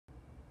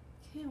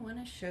Okay, I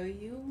want to show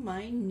you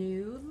my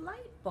new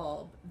light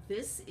bulb.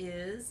 This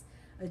is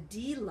a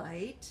D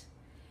light,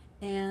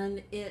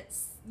 and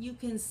you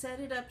can set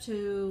it up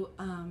to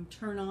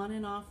turn on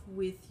and off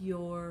with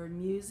your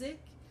music.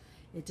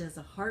 It does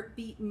a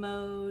heartbeat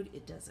mode,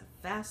 it does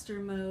a faster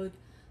mode.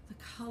 The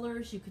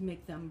colors, you can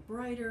make them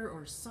brighter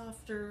or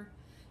softer.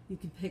 You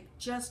can pick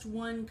just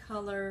one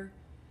color.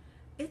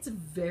 It's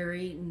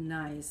very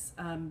nice.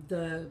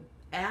 The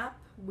app,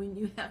 when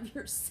you have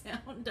your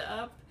sound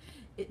up,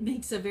 it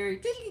makes a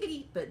very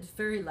but it's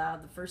very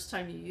loud the first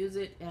time you use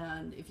it,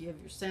 and if you have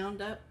your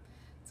sound up,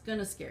 it's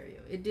gonna scare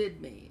you. It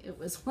did me. It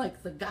was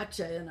like the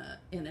gotcha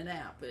in an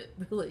app.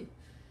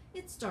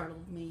 It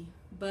startled me,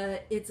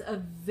 but it's a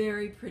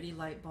very pretty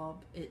light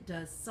bulb. It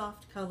does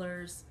soft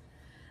colors.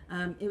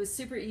 It was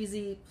super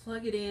easy.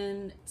 Plug it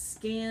in,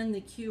 scan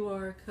the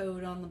QR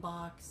code on the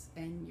box,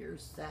 and you're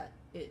set.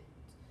 It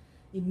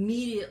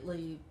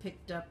immediately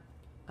picked up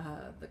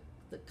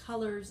the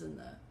colors and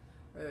the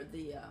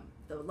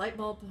light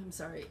bulb. I'm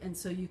sorry, and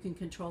so you can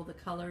control the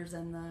colors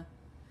and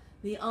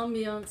the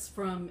ambiance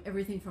from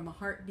everything from a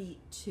heartbeat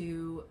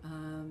to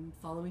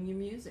following your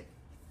music.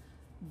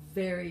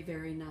 Very,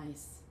 very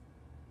nice.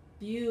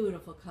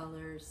 Beautiful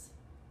colors.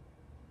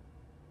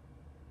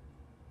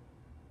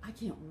 I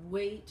can't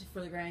wait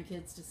for the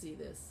grandkids to see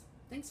this.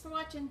 Thanks for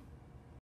watching.